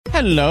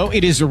Hello,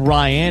 it is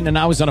Ryan, and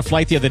I was on a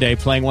flight the other day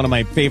playing one of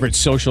my favorite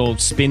social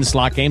spin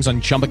slot games on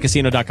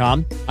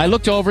ChumbaCasino.com. I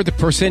looked over at the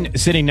person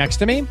sitting next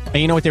to me, and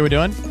you know what they were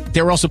doing?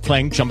 They were also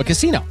playing Chumba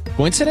Casino.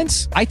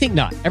 Coincidence? I think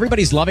not.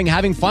 Everybody's loving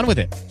having fun with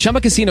it.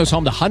 Chumba Casino is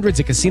home to hundreds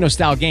of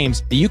casino-style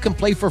games that you can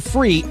play for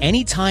free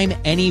anytime,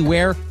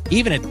 anywhere,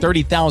 even at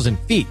 30,000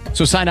 feet.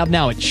 So sign up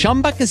now at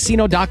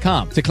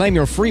ChumbaCasino.com to claim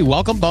your free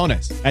welcome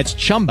bonus. That's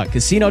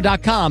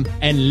ChumbaCasino.com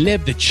and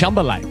live the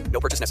Chumba life.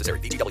 No purchase necessary.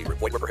 VGW.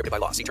 Void were prohibited by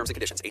law. See terms and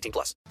conditions. 18+.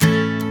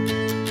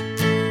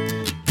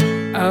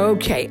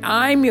 Okay,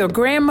 I'm your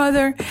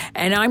grandmother,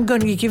 and I'm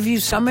going to give you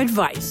some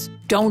advice.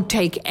 Don't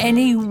take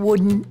any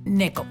wooden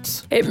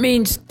nickels. It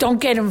means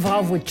don't get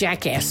involved with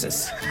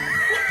jackasses.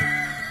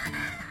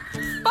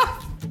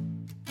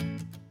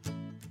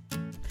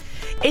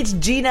 It's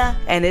Gina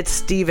and it's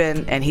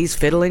Steven, and he's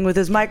fiddling with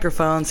his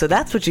microphone, so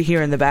that's what you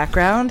hear in the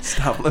background.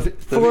 Stop. Let me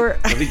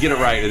get it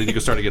right, and then you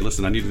can start again.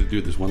 Listen, I need to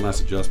do this one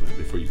last adjustment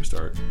before you can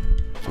start.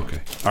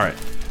 Okay. All right.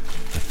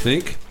 I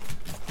think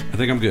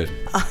I'm good.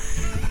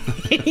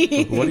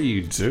 What are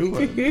you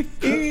doing?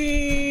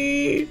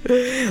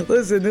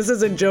 Listen, this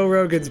isn't Joe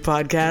Rogan's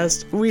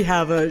podcast. We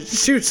have a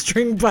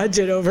shoestring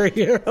budget over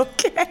here,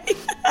 okay?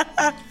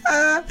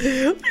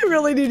 We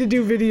really need to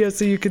do videos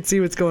so you can see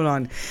what's going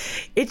on.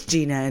 It's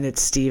Gina and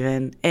it's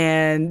Steven,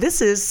 and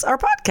this is our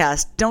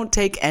podcast, Don't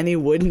Take Any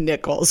Wooden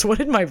Nickels. What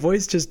did my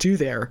voice just do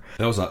there?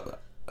 That was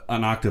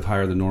an octave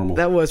higher than normal.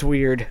 That was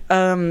weird.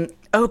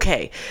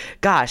 Okay.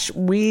 Gosh,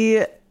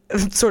 we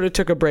sort of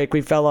took a break.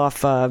 We fell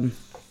off.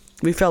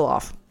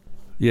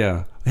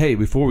 Yeah. Hey,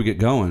 before we get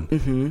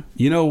going,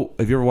 you know,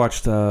 have you ever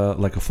watched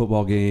like a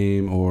football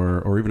game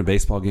or even a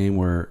baseball game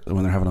where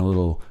when they're having a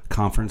little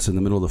conference in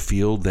the middle of the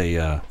field, they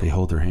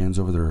hold their hands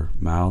over their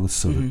mouths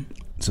so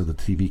the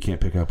TV can't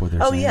pick up what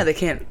they're saying? Oh, yeah, they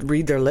can't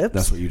read their lips?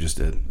 That's what you just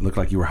did. It looked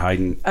like you were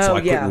hiding, so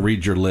I couldn't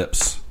read your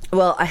lips.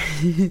 Well,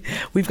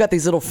 we've got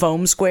these little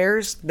foam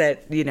squares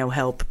that, you know,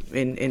 help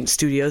in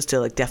studios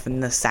to like deafen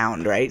the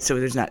sound, right? So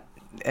there's not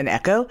an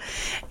echo.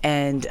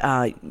 And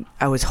I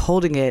was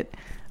holding it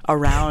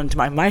around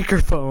my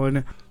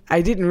microphone.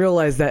 I didn't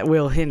realize that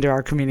will hinder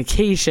our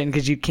communication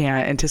because you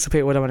can't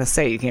anticipate what I'm going to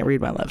say. You can't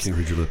read my lips. Can't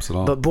read your lips at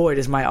all. But boy,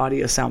 does my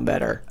audio sound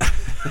better.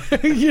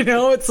 You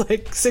know, it's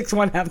like 6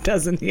 1 half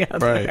dozen the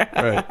other. Right.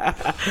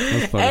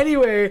 That's funny.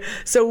 Anyway,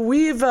 so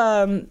we've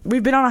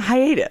been on a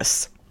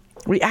hiatus.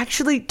 We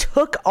actually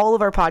took all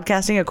of our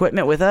podcasting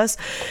equipment with us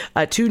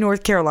to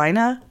North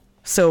Carolina.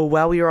 So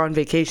while we were on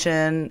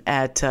vacation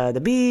at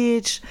the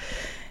beach,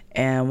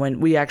 and when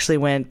we actually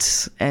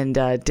went and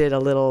did a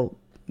little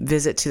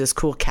visit to this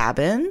cool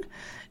cabin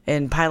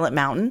in Pilot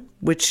Mountain,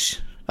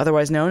 which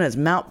otherwise known as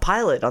Mount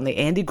Pilot on the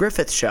Andy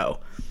Griffith Show.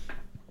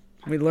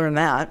 We learned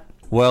that.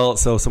 Well,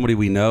 so somebody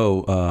we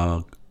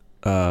know,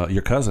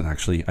 your cousin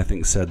actually, I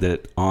think said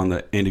that on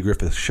the Andy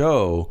Griffith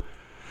Show,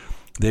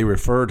 they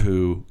refer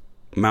to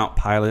Mount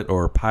Pilot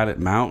or Pilot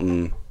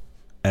Mountain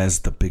as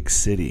the big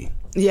city.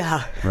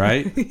 Yeah.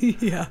 Right?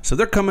 Yeah. So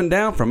they're coming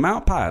down from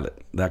Mount Pilot,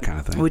 that kind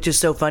of thing. Which is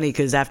so funny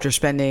because after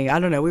spending, I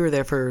don't know, we were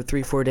there for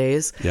 3-4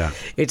 days. Yeah.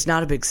 It's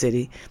not a big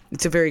city.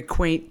 It's a very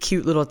quaint,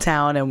 cute little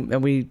town,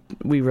 and we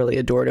really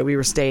adored it. We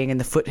were staying in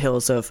the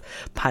foothills of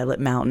Pilot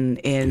Mountain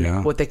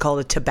in what they call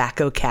a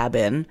tobacco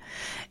cabin.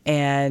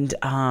 And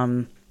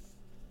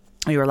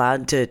we were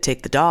allowed to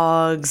take the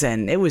dogs,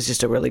 and it was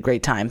just a really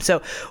great time.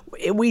 So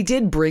we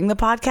did bring the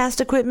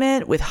podcast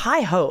equipment with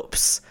high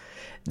hopes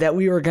that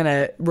we were going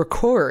to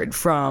record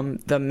from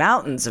the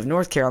mountains of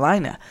North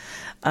Carolina.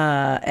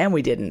 And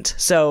we didn't.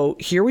 So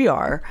here we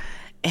are.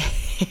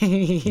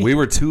 We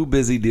were too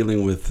busy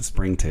dealing with the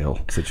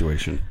springtail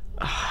situation.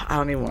 I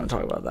don't even want to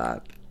talk about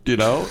that. You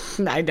know?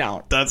 I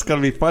don't. That's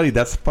going to be funny.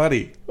 That's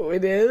funny.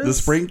 It is? The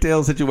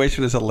springtail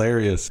situation is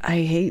hilarious.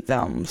 I hate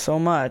them so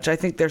much. I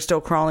think they're still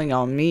crawling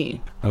on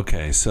me.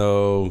 Okay,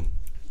 so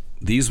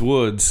these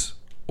woods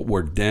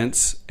were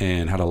dense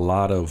and had a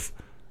lot of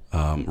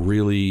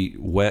really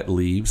wet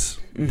leaves,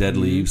 dead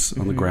leaves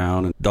on the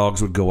ground. And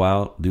dogs would go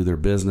out, do their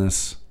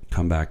business,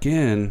 come back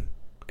in,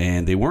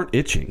 and they weren't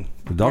itching.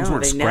 The dogs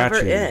weren't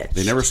scratching.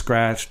 They never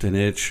scratched and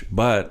itched,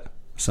 but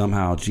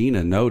somehow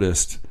Gina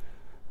noticed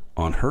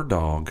on her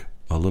dog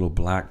a little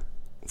black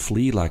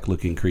flea-like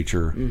looking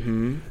creature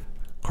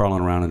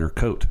crawling around in her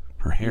coat,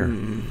 her hair.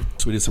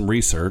 So we did some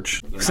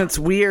research. Since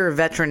we're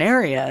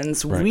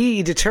veterinarians,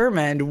 we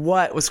determined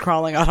what was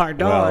crawling on our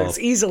dogs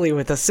easily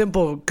with a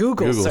simple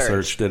Google search. Google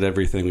search did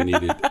everything we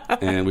needed.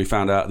 And we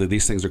found out that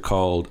these things are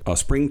called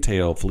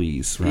springtail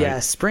fleas, right? Yeah,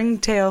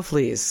 springtail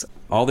fleas.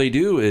 All they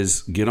do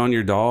is get on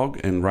your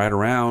dog and ride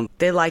around.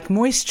 They like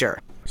moisture.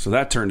 So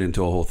that turned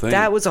into a whole thing.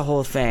 That was a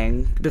whole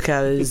thing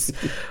because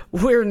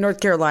we're in North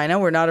Carolina.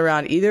 We're not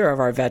around either of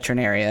our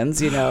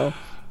veterinarians, you know,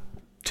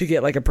 to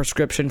get like a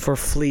prescription for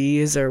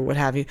fleas or what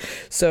have you.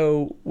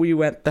 So we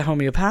went the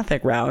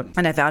homeopathic route,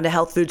 and I found a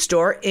health food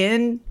store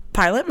in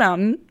Pilot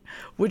Mountain,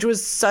 which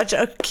was such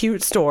a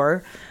cute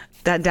store.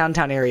 That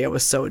downtown area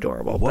was so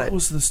adorable. What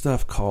was the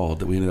stuff called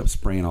that we ended up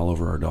spraying all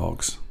over our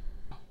dogs?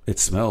 It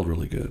smelled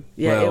really good.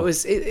 Yeah, Well, it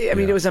was. I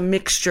mean, it was a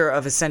mixture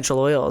of essential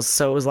oils.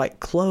 So it was like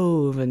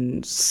clove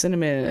and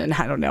cinnamon, and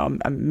I don't know.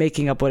 I'm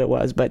making up what it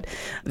was, but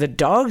the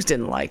dogs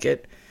didn't like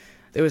it.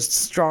 It was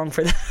strong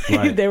for them.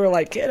 Right. They were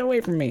like, "Get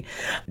away from me!"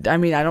 I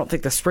mean, I don't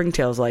think the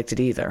springtails liked it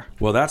either.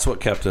 Well, that's what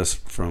kept us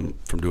from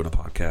doing a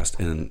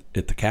podcast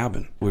at the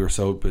cabin. We were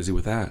so busy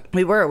with that.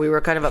 We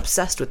were kind of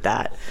obsessed with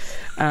that.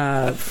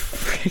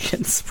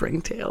 Freaking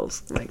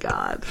springtails! Oh my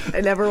God,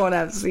 I never want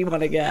to see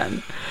one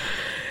again.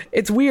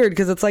 It's weird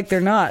because it's like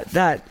they're not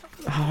that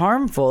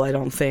harmful, I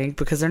don't think,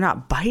 because they're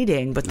not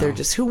biting, but they're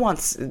just, who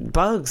wants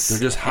bugs? They're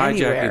just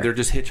hijacking. anywhere? They're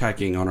just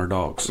hitchhiking on our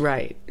dogs.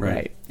 Right.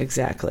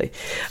 Exactly.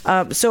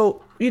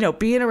 So,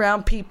 being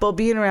around people,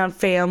 being around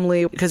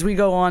family, because we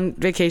go on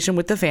vacation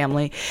with the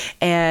family,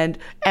 and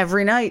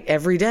every night,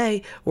 every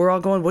day, we're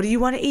all going, what do you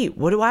want to eat?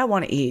 What do I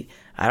want to eat?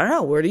 I don't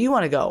know. Where do you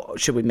want to go?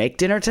 Should we make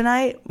dinner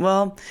tonight?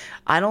 Well,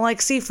 I don't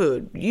like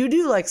seafood. You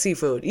do like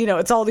seafood.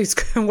 It's all these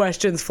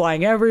questions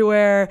flying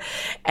everywhere,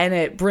 and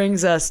it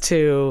brings us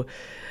to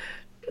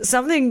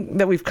something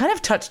that we've kind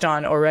of touched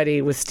on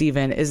already with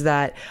Steven, is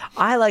that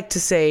I like to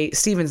say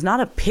Steven's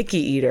not a picky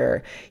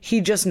eater. He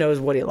just knows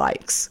what he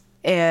likes.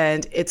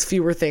 And it's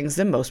fewer things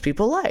than most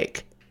people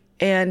like.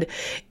 And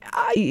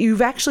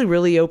you've actually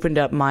really opened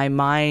up my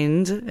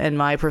mind and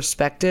my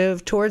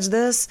perspective towards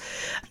this,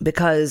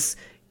 because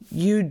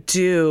you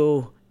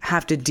do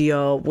have to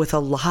deal with a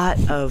lot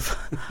of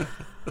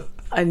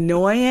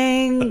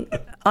annoying,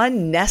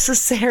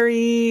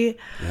 unnecessary,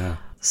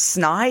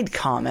 snide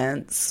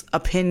comments,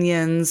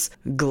 opinions,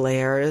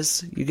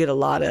 glares. You get a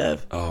lot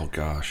of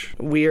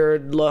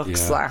weird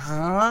looks like,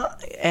 huh?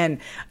 And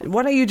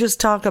why don't you just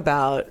talk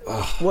about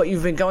what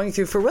you've been going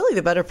through for really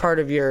the better part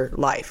of your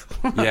life?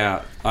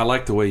 Yeah, I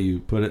like the way you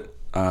put it.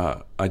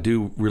 I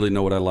do really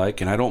know what I like,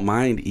 and I don't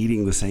mind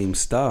eating the same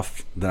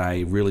stuff that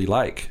I really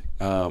like.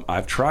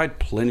 I've tried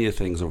plenty of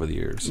things over the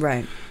years.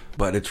 Right.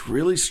 But it's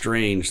really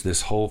strange,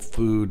 this whole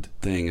food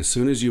thing. As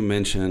soon as you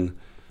mention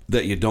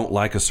that you don't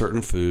like a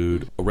certain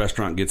food, a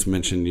restaurant gets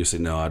mentioned, you say,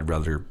 no, I'd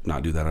rather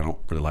not do that. I don't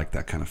really like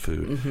that kind of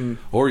food. Mm-hmm.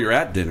 Or you're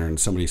at dinner and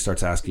somebody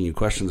starts asking you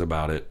questions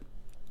about it,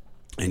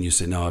 and you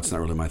say, no, it's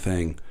not really my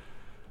thing.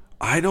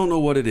 I don't know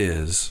what it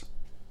is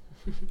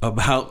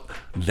about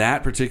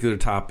that particular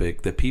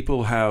topic that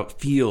people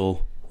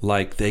feel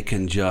like they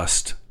can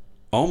just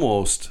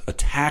almost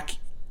attack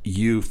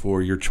you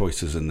for your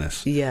choices in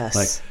this. Yes.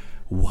 Like,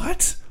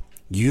 what?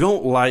 You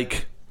don't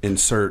like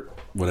insert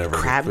whatever.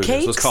 Crab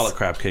cakes? Let's call it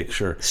crab cake,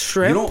 sure.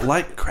 Shrimp? You don't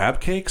like crab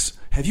cakes?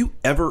 Have you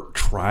ever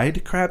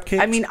tried crab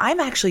cakes? I mean, I'm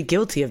actually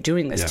guilty of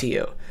doing this to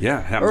you. Yeah,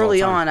 it happens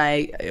early all the time. on,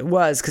 I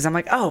was, because I'm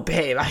like, oh,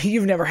 babe,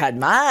 you've never had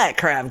my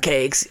crab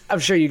cakes. I'm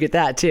sure you get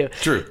that too.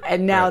 True.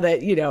 And now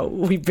that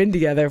we've been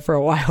together for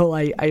a while,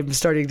 I'm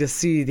starting to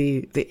see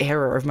the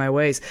error of my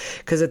ways,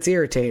 because it's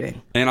irritating.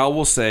 And I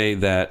will say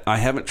that I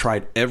haven't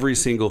tried every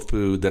single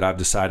food that I've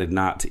decided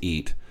not to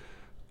eat,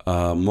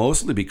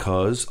 mostly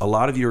because a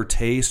lot of your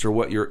taste or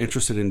what you're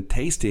interested in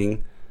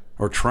tasting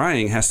or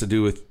trying has to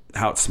do with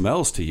how it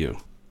smells to you.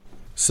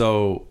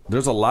 So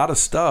there's a lot of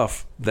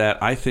stuff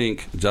that I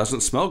think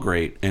doesn't smell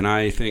great, and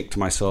I think to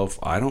myself,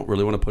 I don't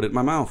really want to put it in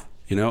my mouth.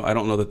 I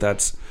don't know that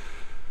that's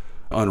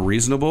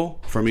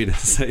unreasonable for me to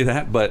say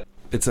that, but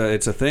it's a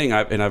thing.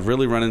 I've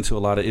really run into a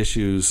lot of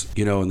issues,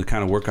 in the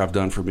kind of work I've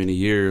done for many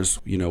years.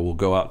 We'll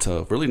go out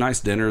to really nice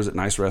dinners at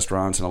nice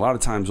restaurants, and a lot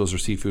of times those are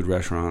seafood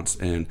restaurants,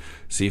 and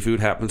seafood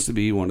happens to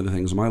be one of the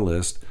things on my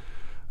list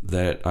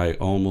that I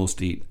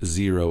almost eat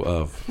zero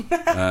of.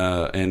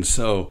 And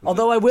so,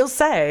 although I will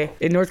say,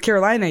 in North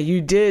Carolina,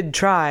 you did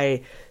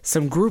try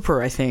some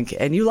grouper, I think,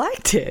 and you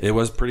liked it. It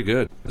was pretty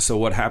good. So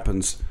what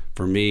happens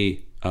for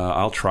me,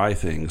 I'll try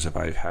things if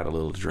I've had a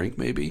little drink,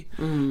 maybe,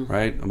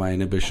 right? My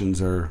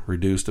inhibitions are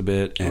reduced a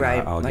bit, and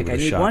right. I'll like give it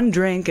a I need shot. one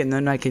drink, and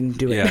then I can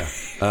do it.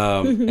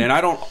 Yeah. And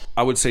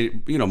I would say,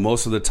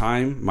 most of the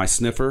time, my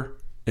sniffer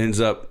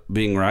ends up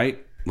being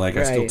right. Like,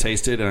 I still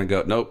taste it, and I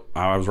go, nope,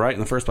 I was right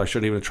in the first place. I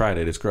shouldn't even have tried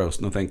it. It's gross.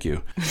 No, thank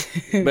you.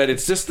 But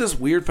it's just this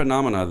weird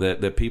phenomena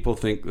that people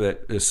think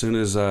that as soon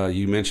as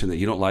you mention that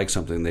you don't like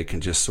something, they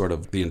can just sort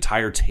of, the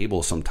entire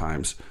table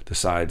sometimes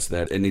decides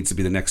that it needs to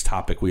be the next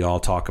topic we all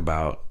talk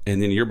about.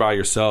 And then you're by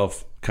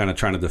yourself kind of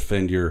trying to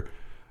defend your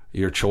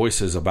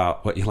choices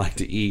about what you like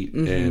to eat,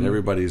 and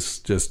everybody's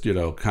just,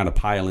 kind of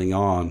piling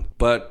on.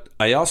 But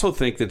I also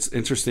think that's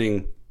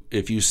interesting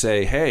if you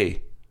say,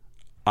 hey,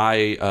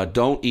 I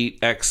don't eat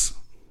X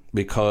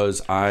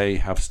because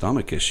I have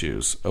stomach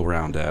issues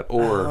around that.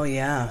 Or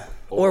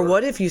Or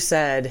what if you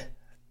said,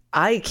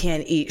 I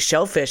can't eat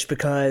shellfish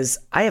because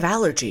I have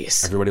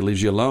allergies? Everybody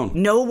leaves you alone.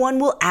 No one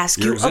will ask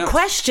You're you exempt. a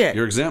question.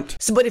 You're exempt.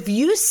 So, but if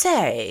you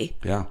say,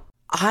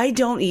 I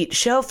don't eat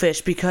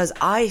shellfish because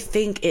I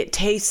think it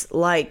tastes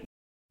like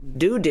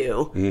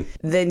doo-doo,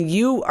 then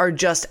you are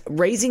just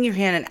raising your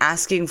hand and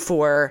asking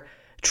for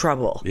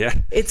trouble. Yeah.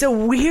 It's a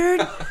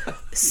weird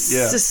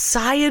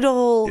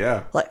societal,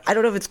 like, I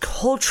don't know if it's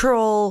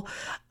cultural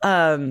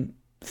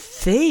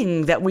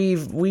thing that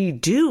we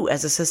do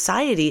as a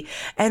society,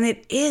 and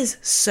it is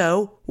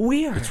so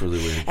weird. It's really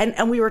weird.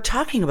 And we were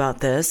talking about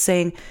this,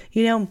 saying,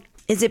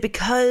 is it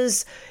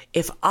because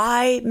if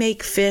I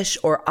make fish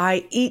or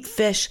I eat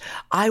fish,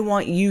 I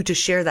want you to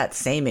share that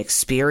same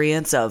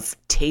experience of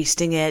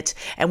tasting it,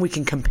 and we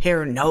can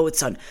compare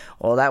notes on,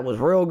 well, that was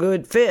real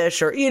good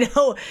fish, or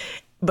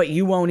but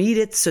you won't eat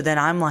it, so then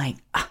I'm like,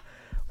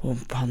 well,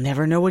 I'll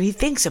never know what he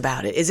thinks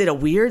about it. Is it a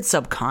weird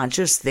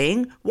subconscious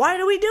thing? Why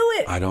do we do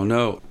it? I don't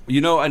know.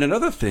 And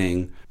another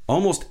thing,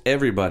 almost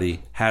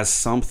everybody has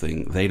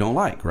something they don't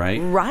like, right?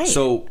 Right.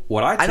 So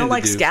what I don't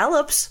like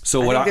scallops.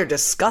 I think they're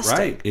disgusting.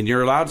 Right. And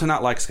you're allowed to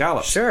not like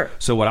scallops. Sure.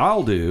 So what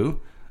I'll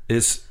do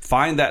is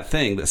find that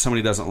thing that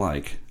somebody doesn't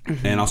like,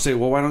 and I'll say,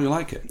 well, why don't you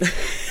like it?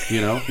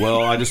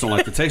 Well, I just don't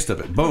like the taste of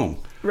it. Boom.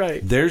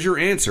 Right. There's your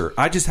answer.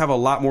 I just have a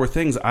lot more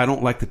things I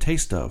don't like the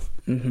taste of.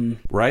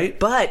 Right?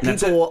 But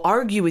people will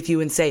argue with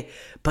you and say,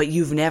 but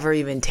you've never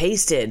even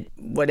tasted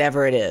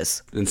whatever it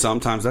is. And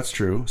sometimes that's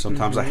true.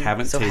 Sometimes I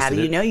haven't tasted it. So how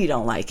do you know you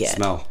don't like it?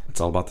 Smell. It's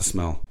all about the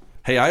smell.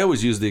 Hey, I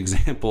always use the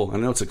example. I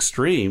know it's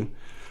extreme,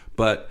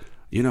 but,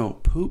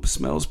 poop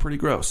smells pretty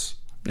gross.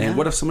 Yeah. And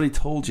what if somebody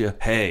told you,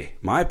 hey,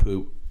 my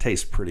poop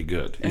tastes pretty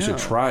good. You should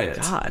try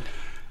it. God.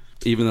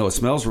 Even though it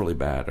smells really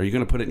bad. Are you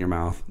going to put it in your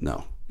mouth?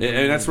 No.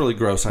 And that's really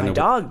gross. I know. My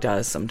dog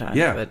does sometimes.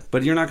 Yeah,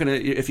 but you're not going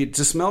to... If it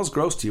just smells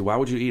gross to you, why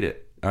would you eat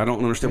it? I don't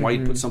understand why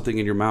you put something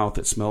in your mouth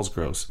that smells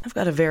gross. I've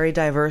got a very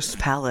diverse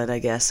palate, I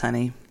guess,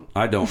 honey.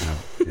 I don't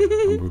have.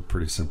 I'm a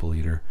pretty simple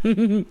eater.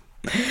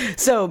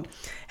 So,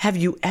 have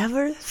you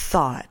ever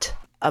thought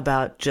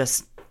about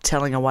just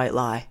telling a white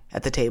lie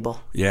at the table?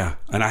 Yeah,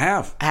 and I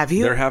have. Have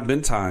you? There have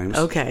been times.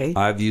 Okay.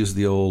 I've used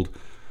the old...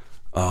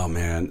 Oh,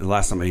 man, the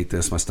last time I ate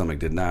this, my stomach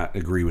did not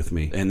agree with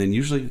me. And then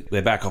usually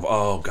they back off,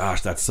 oh,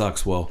 gosh, that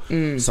sucks. Well,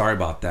 sorry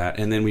about that.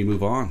 And then we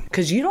move on.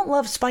 Because you don't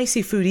love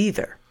spicy food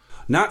either.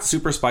 Not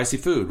super spicy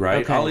food,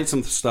 right? Okay. I'll eat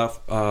some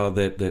stuff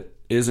that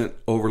isn't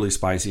overly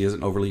spicy,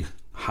 isn't overly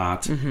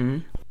hot.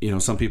 Mm-hmm.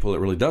 Some people, it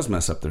really does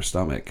mess up their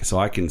stomach. So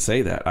I can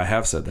say that. I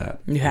have said that.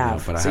 You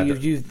have. But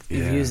you've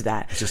used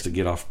that. It's just to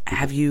get off.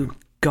 Have you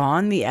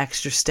gone the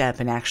extra step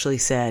and actually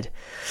said...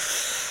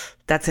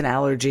 That's an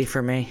allergy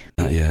for me.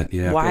 Not yet.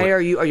 Yeah. Why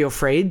are you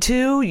afraid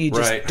to? You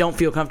just don't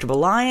feel comfortable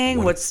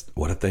lying?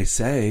 What if they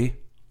say,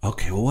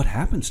 okay, well, what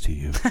happens to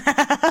you?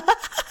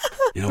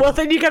 Well,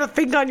 then you got to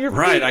think on your feet.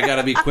 Right. I got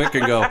to be quick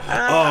and go,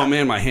 oh,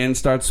 man, my hand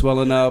starts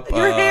swelling up.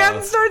 Your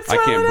hand starts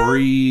swelling up. I can't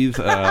breathe.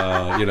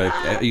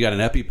 You got an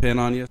EpiPen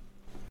on you.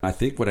 I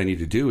think what I need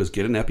to do is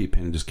get an EpiPen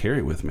and just carry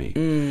it with me.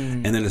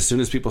 And then as soon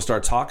as people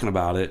start talking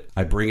about it,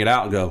 I bring it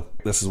out and go,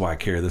 this is why I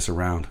carry this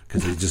around,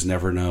 because you just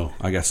never know.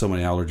 I got so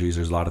many allergies.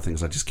 There's a lot of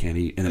things I just can't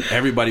eat. And then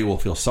everybody will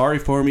feel sorry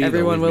for me.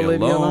 Everyone will leave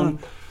me alone.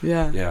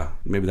 Yeah. Yeah.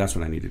 Maybe that's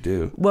what I need to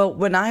do. Well,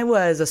 when I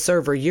was a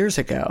server years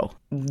ago,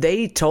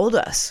 they told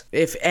us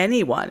if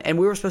anyone, and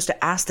we were supposed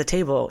to ask the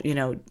table,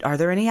 are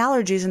there any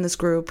allergies in this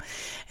group?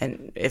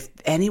 And if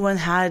anyone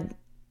had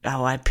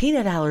a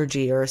peanut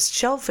allergy or a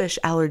shellfish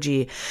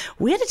allergy,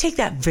 we had to take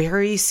that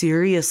very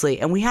seriously.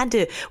 And we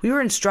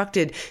were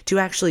instructed to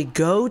actually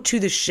go to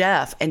the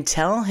chef and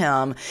tell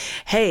him,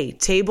 hey,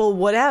 table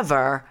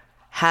whatever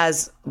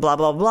has blah,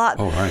 blah, blah.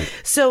 Oh, right.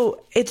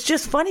 So it's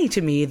just funny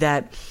to me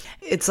that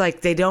it's like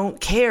they don't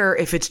care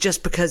if it's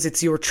just because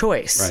it's your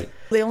choice. Right.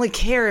 They only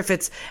care if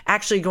it's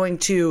actually going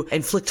to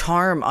inflict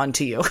harm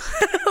onto you,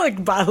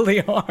 like bodily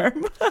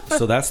harm.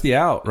 So that's the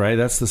out, right?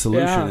 That's the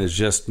solution, Yeah. is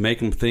just make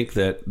them think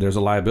that there's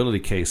a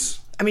liability case.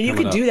 I mean, you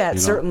can do that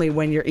certainly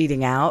when you're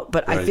eating out,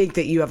 but Right. I think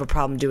that you have a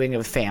problem doing it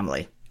with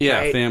family. Yeah,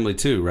 right? family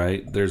too,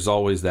 right? There's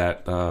always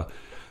that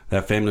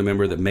family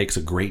member that makes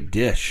a great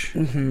dish,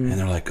 and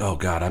they're like, oh,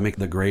 God, I make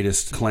the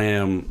greatest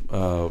clam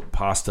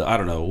pasta. I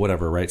don't know,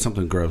 whatever, right?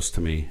 Something gross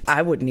to me.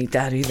 I wouldn't eat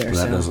that either.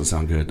 That doesn't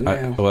sound good.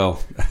 No.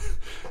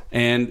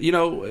 And,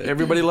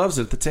 everybody loves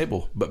it at the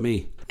table, but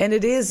me. And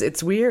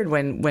it's weird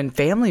when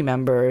family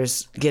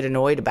members get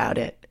annoyed about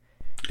it.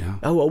 Yeah.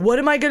 Oh, well, what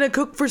am I going to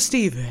cook for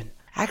Steven?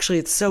 Actually,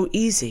 it's so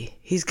easy.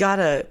 He's got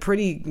a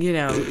pretty,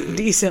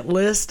 decent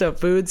list of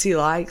foods he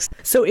likes.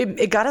 So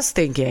it got us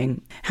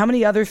thinking, how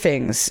many other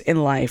things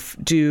in life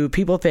do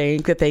people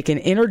think that they can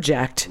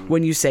interject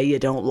when you say you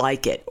don't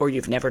like it, or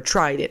you've never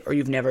tried it, or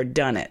you've never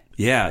done it?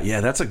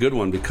 Yeah, that's a good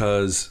one,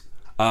 because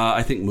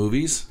I think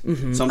movies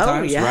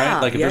sometimes, right?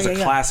 Like if there's a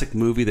classic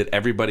movie that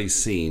everybody's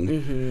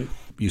seen,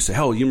 you say,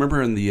 oh, you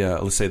remember in the,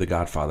 let's say The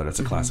Godfather, that's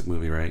a classic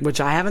movie, right? Which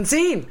I haven't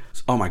seen.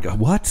 Oh my God,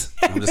 what?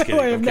 I'm just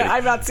kidding.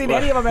 I've not seen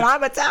any of them, and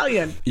I'm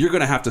Italian. You're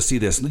going to have to see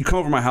this. You come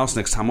over to my house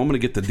next time. I'm going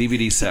to get the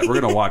DVD set. We're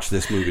going to watch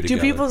this movie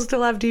together. Do people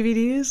still have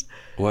DVDs?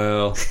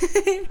 Well,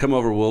 come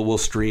over. We'll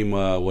stream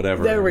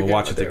whatever. We'll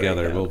watch it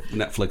together. We'll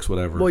Netflix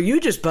whatever. Well, you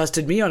just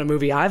busted me on a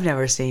movie I've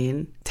never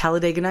seen,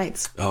 Talladega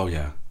Nights. Oh,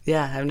 yeah.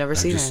 Yeah, I've never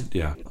seen it.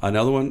 Yeah.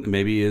 Another one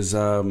maybe is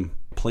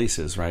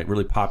places, right?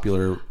 Really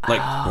popular,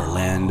 like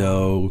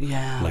Orlando,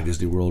 like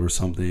Disney World or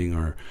something,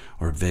 or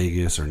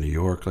Vegas or New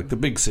York, like the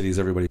big cities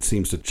everybody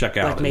seems to check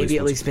out. Like maybe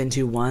at least been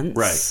to once.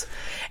 Right.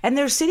 And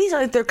there's cities,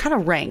 they're kind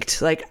of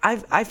ranked. Like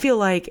I feel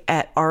like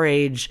at our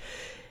age,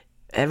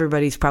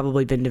 everybody's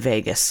probably been to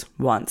Vegas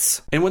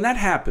once. And when that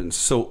happens,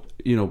 so,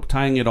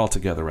 tying it all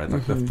together, right?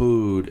 Like the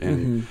food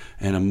and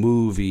a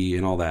movie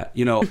and all that,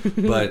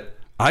 but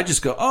I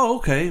just go, oh,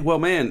 okay. Well,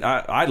 man,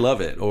 I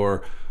love it.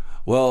 Or,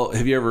 well,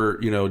 have you ever,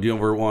 do you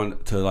ever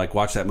want to like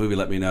watch that movie?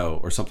 Let me know,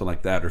 or something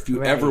like that. Or if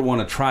you ever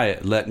want to try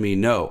it, let me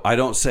know. I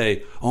don't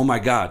say, oh my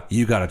God,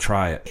 you got to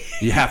try it.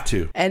 You have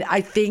to. And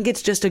I think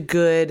it's just a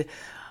good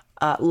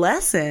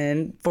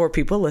lesson for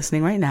people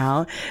listening right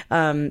now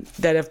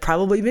that have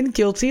probably been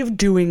guilty of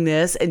doing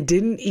this and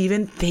didn't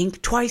even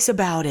think twice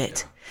about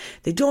it.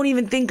 They don't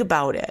even think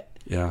about it.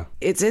 Yeah.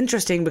 It's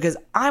interesting because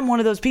I'm one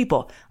of those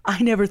people.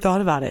 I never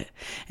thought about it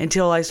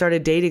until I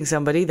started dating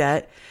somebody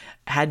that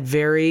had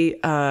very,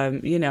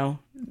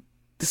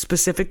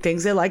 specific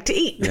things they like to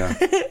eat. Yeah.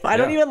 I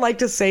don't even like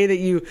to say that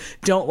you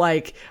don't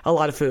like a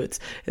lot of foods.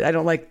 I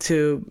don't like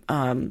to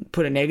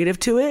put a negative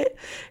to it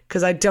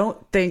because I don't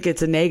think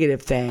it's a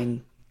negative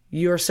thing.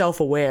 You're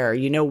self-aware.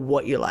 You know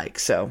what you like.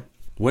 So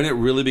when it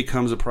really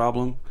becomes a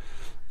problem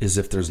is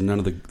if there's none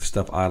of the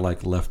stuff I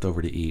like left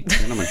over to eat.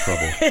 Then I'm in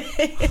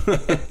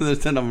trouble.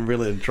 Then I'm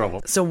really in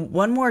trouble. So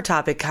one more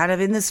topic kind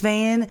of in this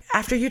vein.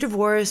 After your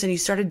divorce and you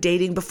started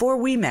dating before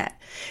we met,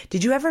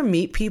 did you ever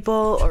meet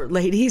people or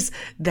ladies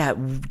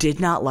that did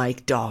not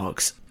like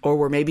dogs or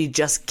were maybe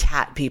just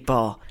cat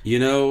people?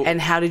 And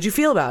how did you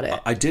feel about it?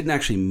 I didn't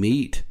actually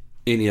meet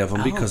any of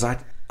them because I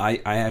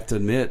have to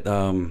admit,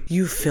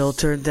 you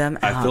filtered them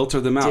out. I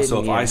filtered them out.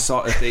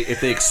 So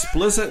if they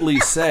explicitly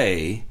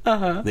say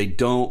they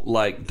don't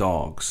like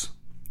dogs,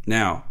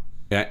 now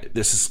it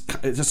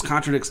just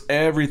contradicts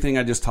everything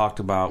I just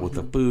talked about with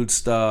the food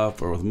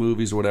stuff or with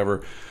movies or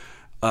whatever.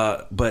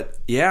 But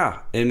yeah,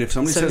 and if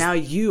somebody says, now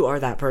you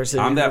are that person.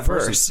 I'm that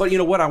reverse. person. But you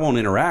know what? I won't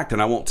interact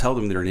and I won't tell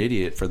them they're an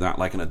idiot for not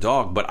liking a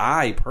dog. But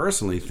I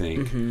personally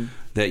think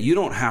that you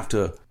don't have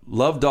to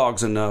love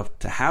dogs enough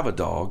to have a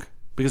dog.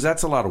 Because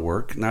that's a lot of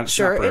work. Not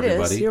for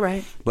everybody. You're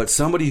right. But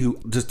somebody who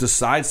just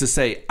decides to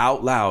say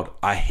out loud,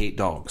 I hate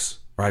dogs,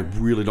 or I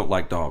really don't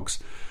like dogs.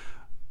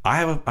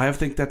 I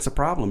think that's a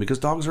problem because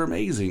dogs are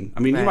amazing. I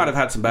mean, you might have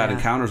had some bad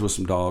encounters with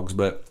some dogs,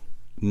 but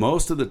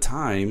most of the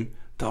time,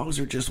 dogs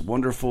are just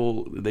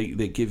wonderful.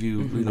 They give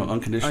you,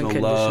 unconditional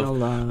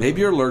love.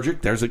 Maybe you're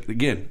allergic. There's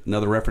again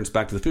another reference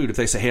back to the food. If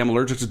they say, "Hey, I'm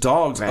allergic to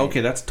dogs,"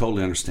 okay, that's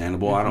totally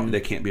understandable. They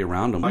can't be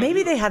around them.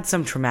 Maybe they had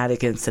some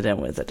traumatic incident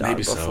with a dog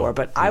before,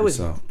 but I was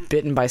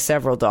bitten by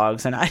several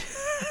dogs, and I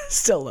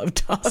still love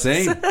dogs.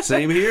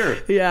 Same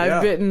here.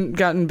 I've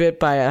gotten bit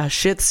by a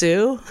Shih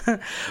Tzu,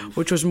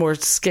 which was more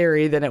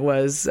scary than it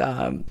was.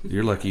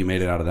 You're lucky you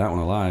made it out of that one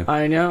alive.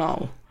 I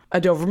know.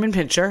 A Doberman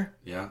Pinscher.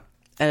 Yeah.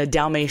 And a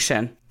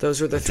Dalmatian. Those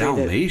were the three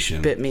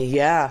Dalmatian? that bit me.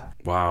 Yeah.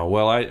 Wow.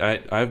 Well,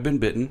 I've been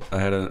bitten. I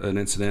had an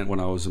incident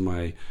when I was in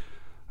my,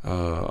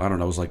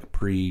 I was like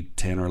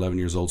pre-10 or 11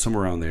 years old,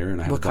 somewhere around there.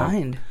 And I had what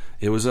kind?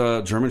 It was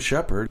a German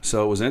Shepherd.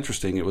 So it was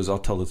interesting. I'll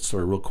tell the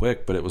story real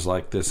quick, but it was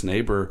like this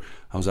neighbor.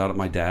 I was out at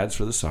my dad's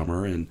for the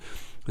summer, and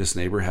this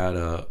neighbor had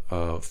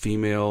a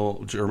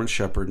female German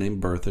Shepherd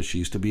named Bertha. She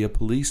used to be a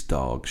police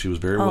dog. She was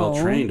very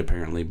well trained,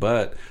 apparently,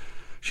 but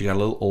she got a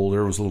little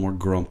older, was a little more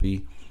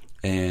grumpy.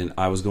 And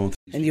I was going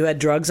through... And you had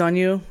drugs on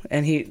you?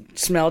 And he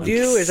smelled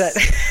you? Is that...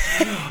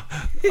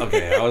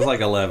 Okay, I was like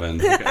 11.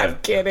 Okay. I'm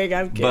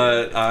kidding.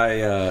 But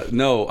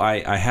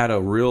I had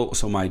a real...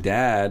 So my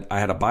dad,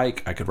 I had a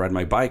bike. I could ride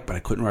my bike, but I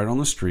couldn't ride it on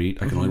the street.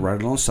 I could only ride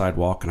it on the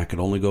sidewalk, and I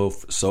could only go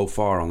so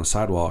far on the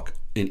sidewalk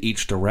in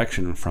each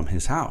direction from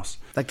his house.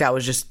 Like that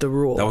was just the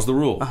rule? That was the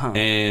rule.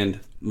 And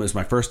it was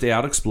my first day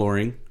out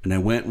exploring, and I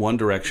went one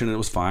direction, and it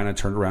was fine. I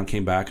turned around,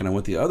 came back, and I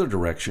went the other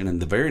direction,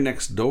 and the very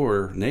next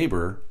door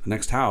neighbor, the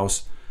next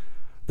house,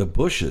 the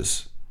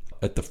bushes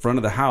at the front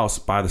of the house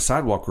by the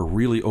sidewalk were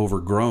really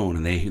overgrown,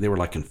 and they were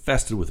like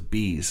infested with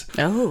bees.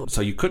 Oh.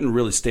 So you couldn't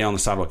really stay on the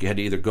sidewalk. You had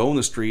to either go in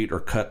the street or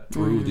cut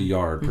through the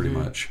yard pretty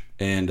much.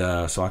 And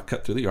so I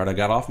cut through the yard. I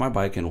got off my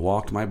bike and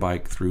walked my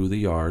bike through the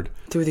yard.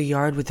 Through the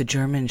yard with the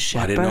German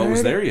Shepherd? I didn't know it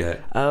was there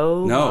yet.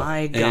 Oh, no.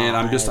 My God.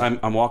 And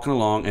I'm walking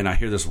along, and I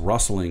hear this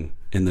rustling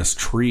in this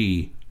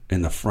tree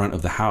in the front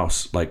of the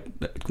house, like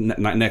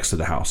next to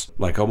the house,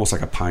 like almost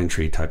like a pine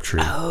tree type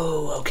tree.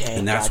 Oh, okay.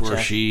 And that's where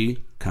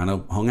she kind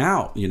of hung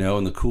out,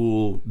 in the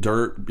cool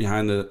dirt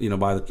behind the,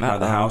 by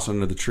the house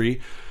under the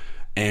tree.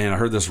 And I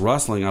heard this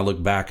rustling. I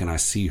look back and I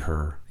see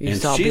her. You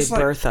saw Big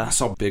Bertha. I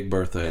saw Big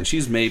Bertha, and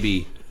she's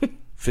maybe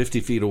 50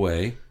 feet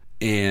away.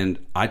 And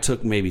I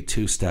took maybe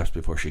 2 steps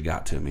before she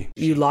got to me.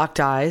 You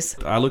locked eyes?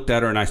 I looked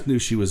at her and I knew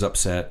she was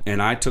upset.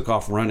 And I took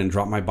off running,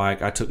 dropped my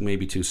bike. I took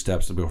maybe 2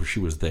 steps before she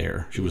was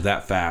there. She was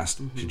that fast.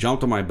 She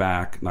jumped on my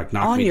back, like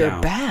knocked me down. On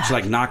your back? She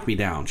like knocked me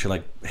down. She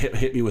like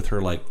hit me with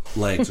her like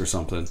legs or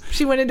something.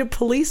 She went into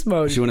police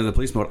mode.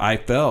 I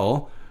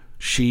fell.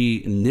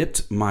 She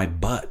nipped my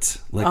butt,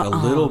 like a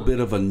little bit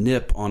of a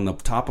nip on the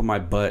top of my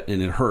butt,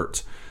 and it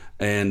hurt.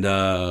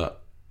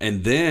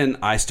 And then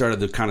I started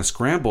to kind of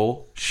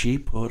scramble. She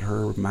put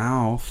her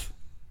mouth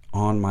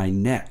on my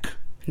neck.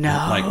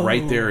 No. Like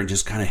right there, and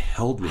just kind of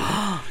held me.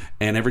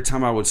 And every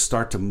time I would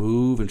start to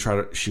move and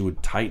she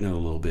would tighten it a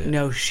little bit.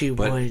 No, she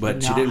would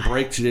But not.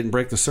 she didn't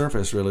break the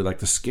surface, really, like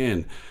the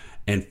skin.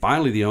 And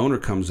finally the owner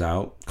comes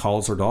out,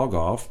 calls her dog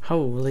off.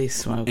 Holy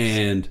smokes.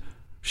 And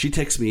she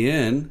takes me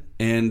in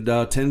and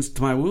tends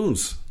to my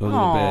wounds a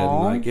little bit.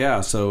 And like,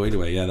 yeah. So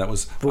anyway, yeah, that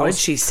was. What did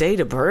she say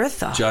to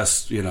Bertha?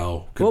 Just, good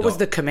what was dog.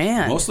 the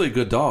command? Mostly a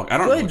good dog. I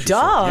don't know. Good What she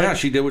dog. said. Yeah,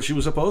 she did what she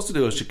was supposed to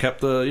do. She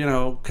kept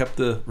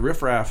the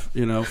riffraff,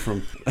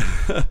 from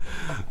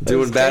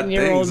doing bad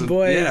 10-year-old things.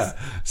 boys. Yeah.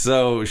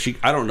 So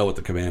I don't know what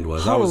the command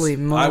was. Holy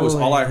moly.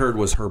 All I heard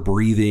was her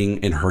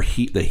breathing and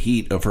the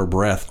heat of her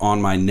breath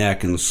on my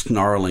neck and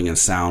snarling and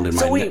sound in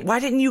my neck. So wait,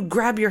 why didn't you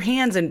grab your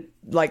hands and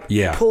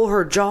pull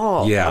her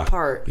jaw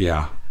apart?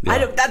 Yeah.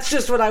 That's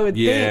just what I would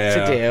think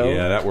to do.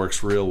 Yeah, that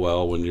works real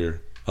well when you're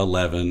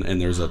 11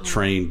 and there's a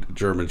trained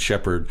German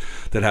Shepherd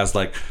that has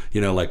like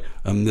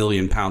a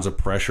million pounds of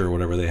pressure or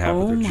whatever they have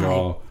with their jaw.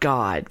 Oh my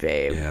God,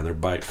 babe. Yeah, their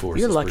bite force.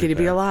 You're is lucky pretty to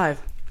be bad.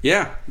 alive.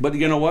 Yeah, but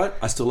you know what?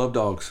 I still love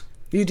dogs.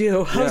 You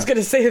do. I was going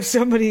to say, if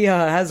somebody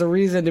has a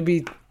reason to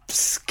be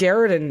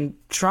scared and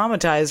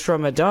traumatized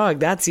from a dog,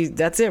 that's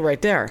it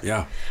right there.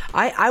 Yeah.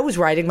 I was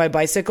riding my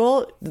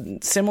bicycle,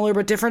 similar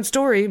but different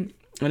story,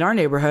 in our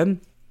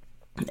neighborhood,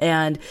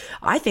 and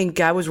I think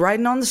I was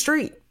riding on the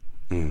street.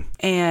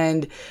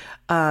 And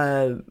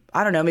I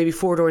don't know, maybe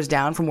 4 doors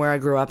down from where I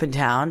grew up in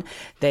town,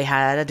 they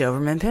had a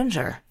Doberman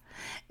Pinscher.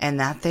 And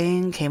that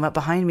thing came up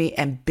behind me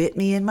and bit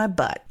me in my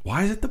butt.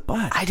 Why is it the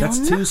butt? I don't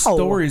That's know. 2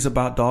 stories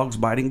about dogs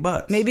biting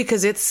butts. Maybe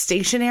because it's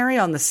stationary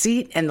on the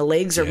seat and the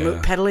legs are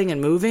pedaling and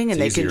moving, and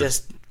they can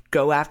just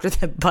go after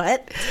the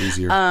butt. It's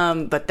easier.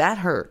 But that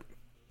hurt.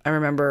 I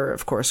remember,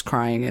 of course,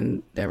 crying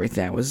and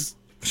everything. I was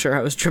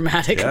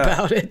dramatic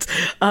about it.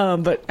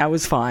 But I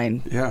was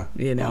fine. Yeah.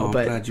 I'm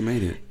glad you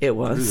made it. It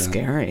was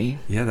scary.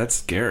 Yeah, that's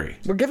scary.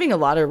 We're giving a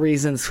lot of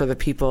reasons for the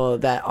people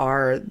that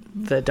are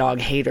the dog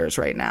haters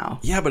right now.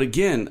 Yeah, but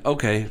again,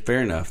 okay,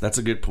 fair enough. That's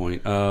a good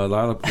point. A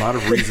lot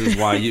of reasons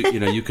why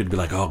you could be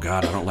like, oh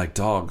God, I don't like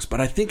dogs.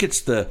 But I think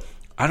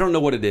I don't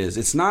know what it is.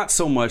 It's not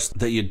so much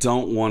that you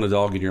don't want a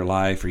dog in your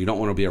life or you don't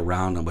want to be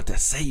around them, but to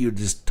say you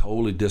just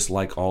totally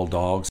dislike all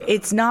dogs.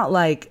 It's not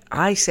like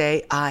I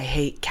say I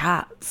hate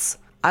cats.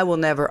 I will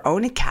never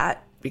own a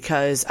cat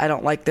because I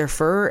don't like their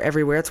fur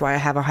everywhere. That's why I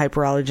have a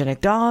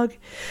hyperallergenic dog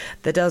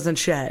that doesn't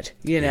shed,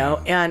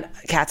 And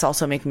cats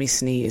also make me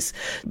sneeze.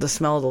 The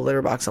smell of the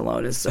litter box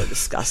alone is so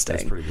disgusting.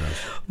 That's pretty gross.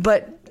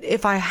 But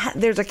if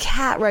there's a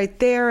cat right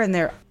there and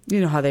they're,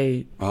 how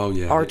they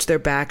arch their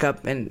back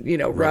up and,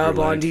 rub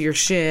onto your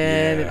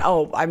shin.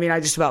 Yeah. And, I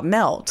just about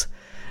melt.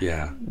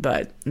 Yeah.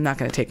 But I'm not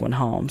going to take one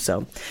home.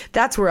 So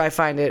that's where I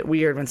find it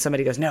weird when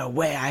somebody goes, no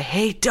way, I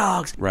hate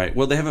dogs. Right.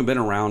 Well, they haven't been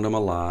around them a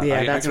lot. Yeah,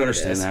 I that's can what it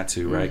understand is. that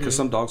too, right? Because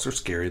some dogs are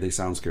scary. They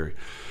sound scary.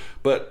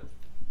 But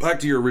back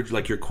to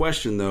your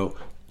question, though,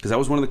 because that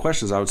was one of the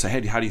questions I would say,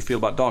 hey, how do you feel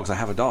about dogs? I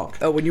have a dog.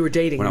 Oh, when you were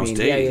dating, When I was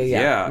dating,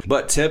 yeah.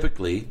 But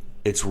typically,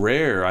 it's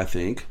rare, I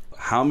think,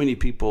 how many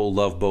people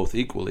love both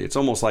equally. It's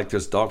almost like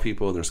there's dog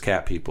people and there's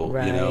cat people,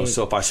 right,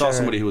 So if I saw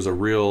somebody who was a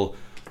real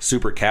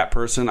super cat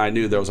person, I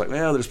knew there was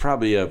there's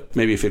probably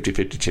maybe a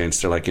 50-50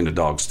 chance they're like into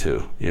dogs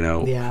too,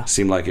 Yeah.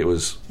 Seemed like it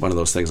was one of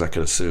those things I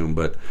could assume,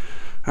 but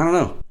I don't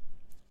know.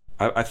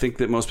 I think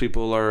that most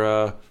people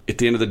are, at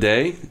the end of the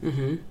day,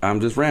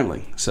 I'm just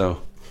rambling.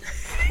 So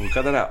we'll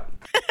cut that out.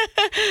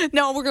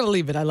 No, we're going to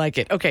leave it. I like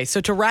it. Okay,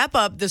 so to wrap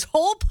up this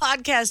whole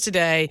podcast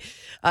today,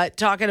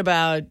 talking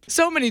about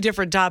so many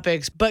different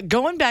topics, but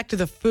going back to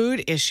the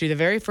food issue, the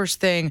very first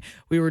thing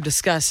we were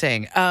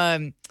discussing,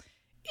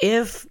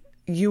 if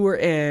you were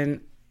in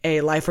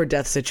a life or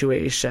death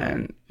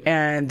situation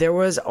and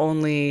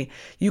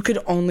you could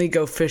only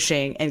go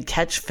fishing and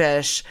catch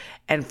fish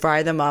and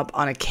fry them up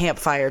on a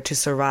campfire to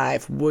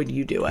survive, would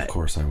you do it? Of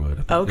course I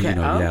would. Okay.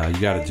 Yeah, you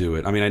got to do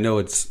it. I mean, I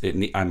know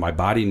my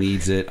body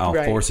needs it. I'll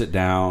force it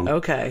down.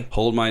 Okay.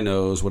 Hold my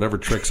nose, whatever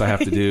tricks I have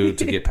to do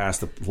to get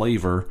past the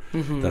flavor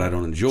that I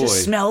don't enjoy.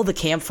 Just smell the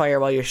campfire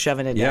while you're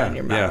shoving it down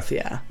your mouth.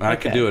 Yeah. I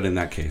could do it in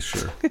that case,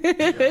 sure.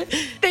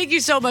 Thank you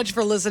so much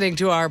for listening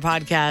to our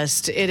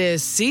podcast. It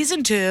is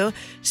season 2.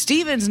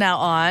 Steven's now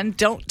on.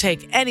 Don't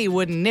take any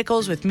wooden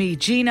nickels with me,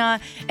 Gina.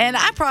 And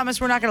I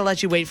promise we're not going to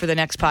let you wait for the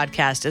next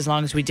podcast as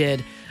long as we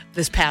did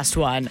this past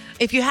one.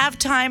 If you have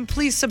time,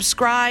 please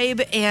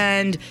subscribe.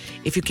 And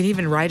if you can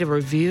even write a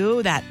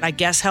review, that I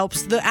guess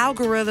helps the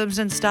algorithms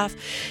and stuff.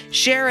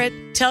 Share it.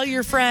 Tell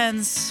your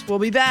friends. We'll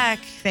be back.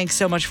 Thanks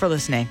so much for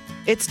listening.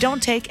 It's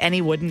Don't Take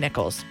Any Wooden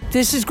Nickels.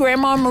 This is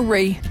Grandma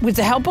Marie. With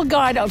the help of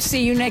God, I'll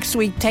see you next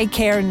week. Take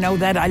care and know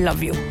that I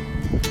love you.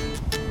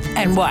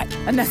 And what?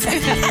 And that's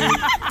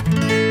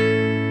it.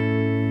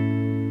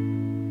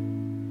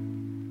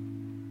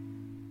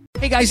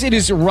 Hey guys, it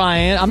is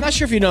Ryan. I'm not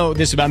sure if you know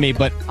this about me,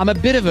 but I'm a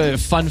bit of a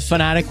fun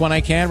fanatic when I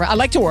can. I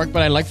like to work,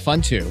 but I like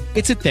fun too.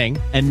 It's a thing.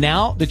 And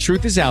now the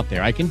truth is out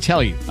there. I can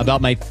tell you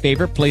about my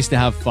favorite place to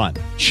have fun.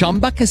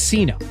 Chumba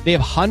Casino. They have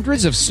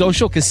hundreds of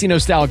social casino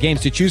style games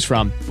to choose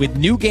from with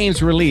new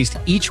games released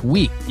each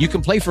week. You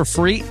can play for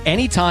free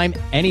anytime,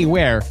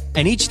 anywhere.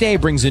 And each day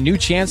brings a new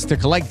chance to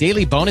collect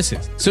daily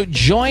bonuses. So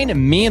join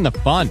me in the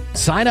fun.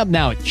 Sign up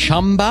now at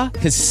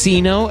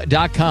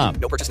ChumbaCasino.com.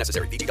 No purchase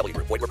necessary. VGW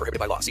Group. Void where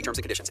prohibited by law. See terms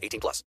and conditions. 18+.